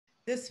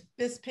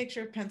This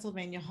picture of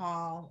Pennsylvania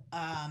Hall,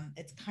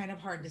 it's kind of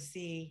hard to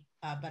see,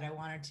 but I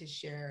wanted to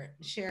share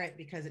it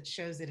because it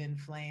shows it in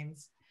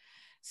flames.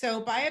 So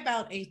by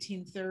about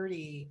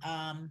 1830,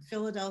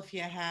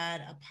 Philadelphia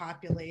had a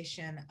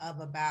population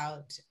of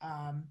about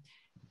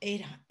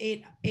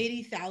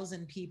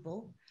 80,000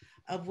 people,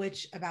 of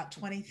which about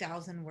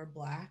 20,000 were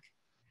Black.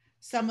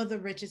 Some of the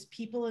richest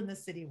people in the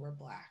city were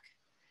Black.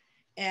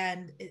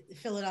 And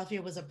Philadelphia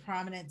was a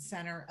prominent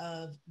center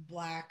of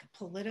Black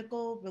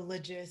political,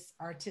 religious,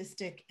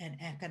 artistic, and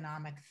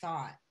economic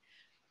thought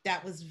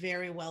that was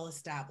very well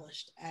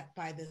established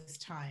by this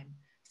time,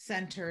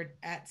 centered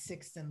at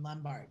 6th and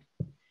Lombard.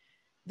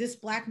 This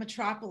Black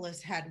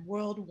metropolis had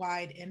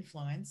worldwide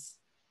influence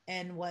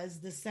and was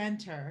the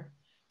center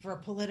for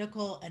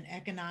political and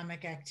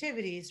economic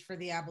activities for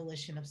the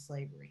abolition of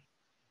slavery.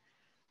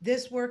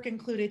 This work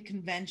included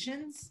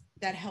conventions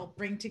that helped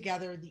bring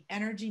together the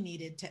energy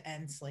needed to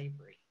end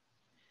slavery.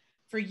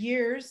 For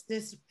years,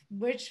 this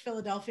rich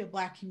Philadelphia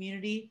Black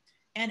community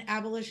and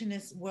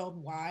abolitionists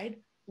worldwide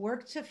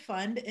worked to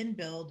fund and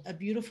build a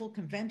beautiful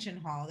convention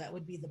hall that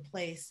would be the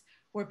place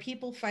where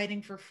people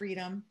fighting for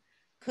freedom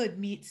could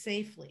meet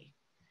safely.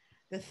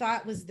 The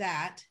thought was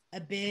that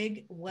a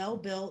big,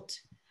 well-built,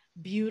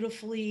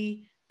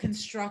 beautifully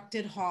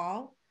constructed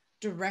hall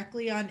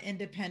directly on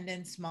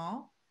Independence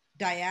Mall,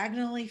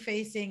 diagonally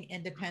facing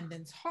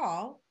Independence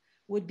Hall,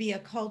 would be a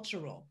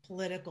cultural,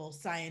 political,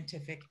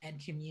 scientific, and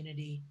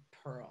community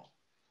pearl.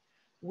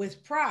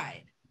 With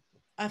pride,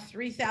 a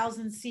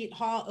 3,000 seat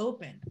hall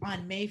opened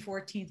on May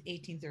 14th,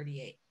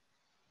 1838.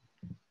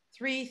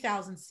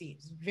 3,000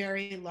 seats,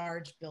 very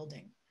large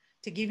building.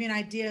 To give you an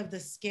idea of the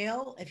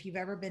scale, if you've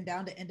ever been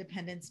down to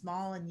Independence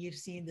Mall and you've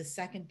seen the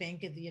Second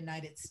Bank of the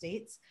United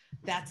States,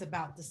 that's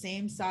about the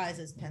same size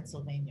as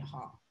Pennsylvania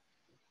Hall.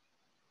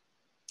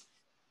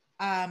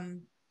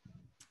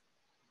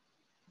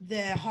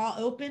 The hall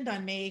opened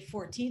on May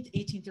 14th,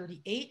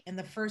 1838, and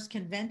the first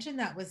convention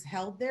that was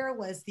held there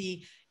was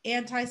the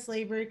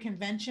Anti-Slavery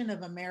Convention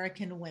of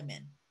American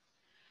Women.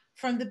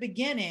 From the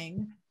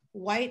beginning,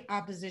 white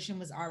opposition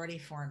was already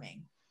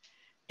forming.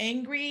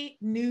 Angry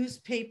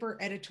newspaper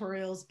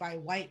editorials by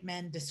white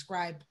men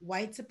described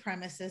white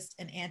supremacist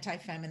and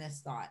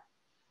anti-feminist thought.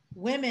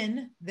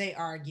 Women, they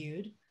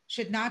argued,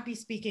 should not be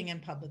speaking in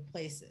public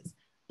places.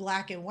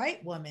 Black and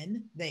white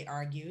women, they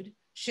argued,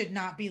 should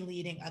not be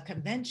leading a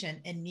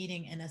convention and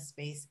meeting in a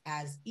space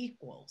as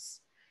equals.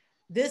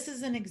 This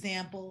is an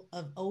example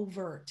of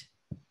overt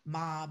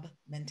mob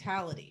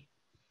mentality.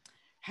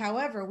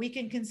 However, we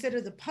can consider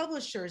the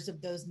publishers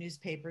of those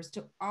newspapers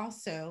to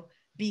also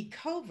be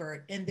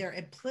covert in their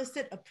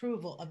implicit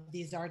approval of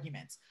these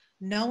arguments,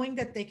 knowing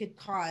that they could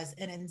cause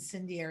an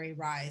incendiary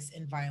rise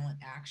in violent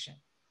action.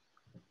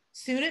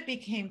 Soon it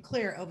became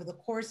clear over the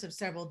course of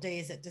several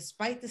days that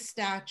despite the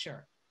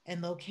stature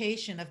and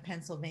location of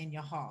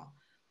Pennsylvania Hall,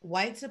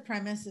 white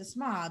supremacist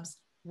mobs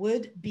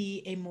would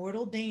be a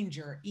mortal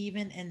danger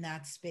even in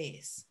that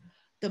space.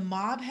 The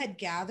mob had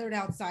gathered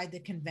outside the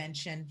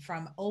convention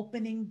from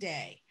opening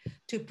day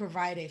to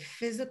provide a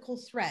physical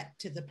threat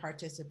to the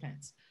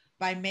participants.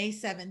 By May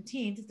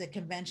 17th, the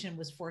convention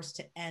was forced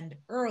to end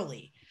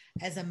early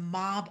as a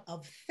mob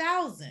of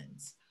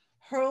thousands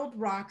hurled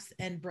rocks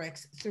and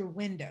bricks through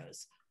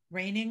windows,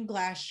 raining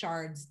glass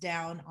shards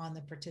down on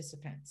the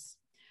participants.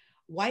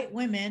 White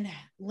women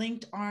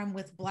linked arm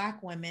with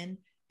Black women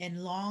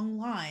in long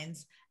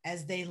lines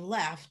as they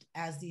left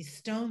as these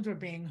stones were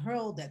being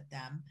hurled at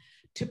them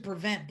to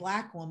prevent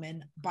Black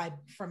women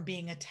from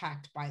being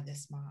attacked by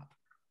this mob.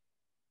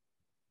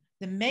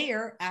 The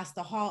mayor asked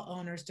the hall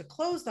owners to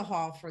close the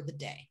hall for the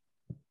day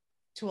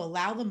to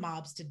allow the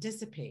mobs to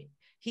dissipate.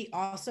 He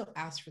also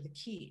asked for the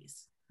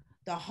keys.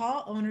 The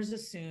hall owners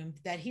assumed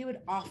that he would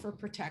offer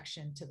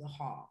protection to the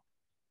hall.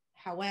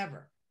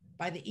 However,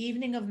 by the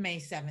evening of May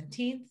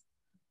 17th,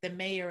 the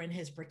mayor and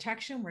his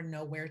protection were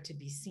nowhere to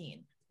be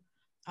seen.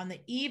 On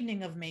the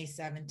evening of May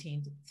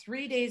 17th,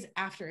 3 days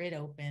after it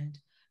opened,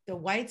 the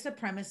white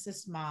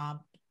supremacist mob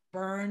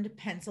burned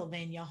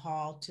Pennsylvania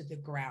Hall to the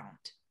ground.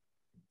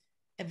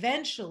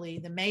 Eventually,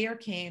 the mayor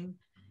came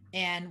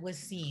and was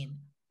seen,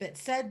 but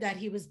said that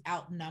he was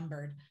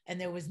outnumbered and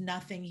there was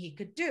nothing he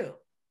could do.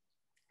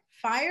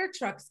 Fire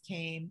trucks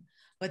came,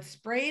 but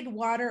sprayed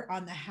water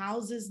on the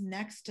houses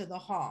next to the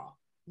hall,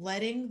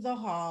 letting the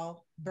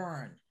hall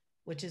burn,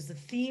 which is the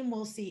theme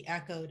we'll see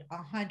echoed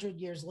 100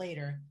 years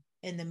later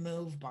in the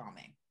MOVE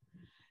bombing.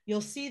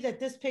 You'll see that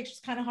this picture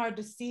is kind of hard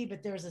to see,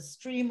 but there's a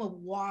stream of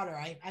water.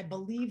 I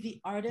believe the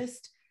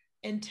artist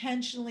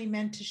intentionally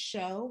meant to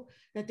show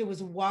that there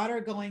was water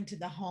going to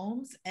the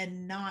homes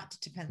and not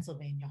to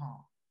Pennsylvania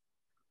Hall.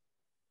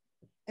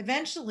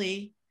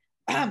 Eventually,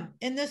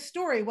 in this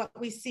story, what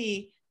we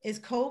see is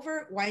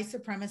covert white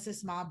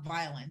supremacist mob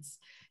violence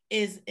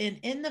is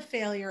in the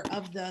failure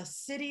of the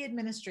city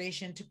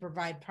administration to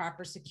provide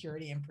proper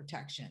security and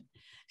protection.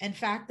 In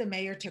fact, the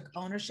mayor took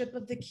ownership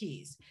of the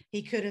keys.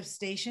 He could have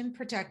stationed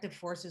protective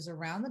forces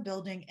around the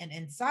building and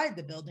inside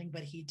the building,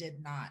 but he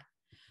did not.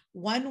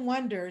 One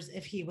wonders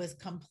if he was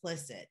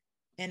complicit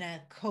in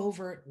a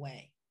covert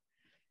way.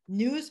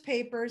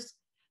 newspapers.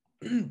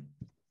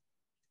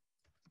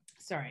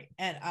 Sorry.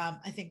 And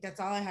I think that's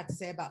all I have to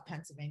say about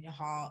Pennsylvania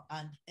Hall.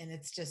 And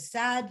it's just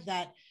sad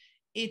that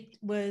it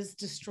was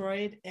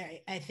destroyed.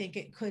 I think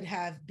it could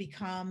have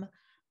become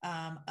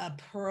a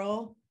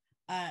pearl,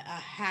 a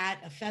hat,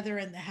 a feather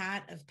in the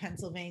hat of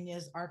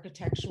Pennsylvania's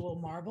architectural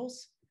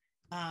marvels,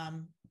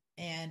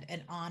 and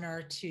an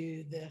honor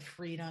to the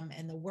freedom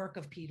and the work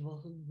of people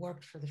who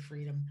worked for the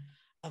freedom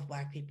of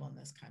Black people in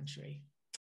this country.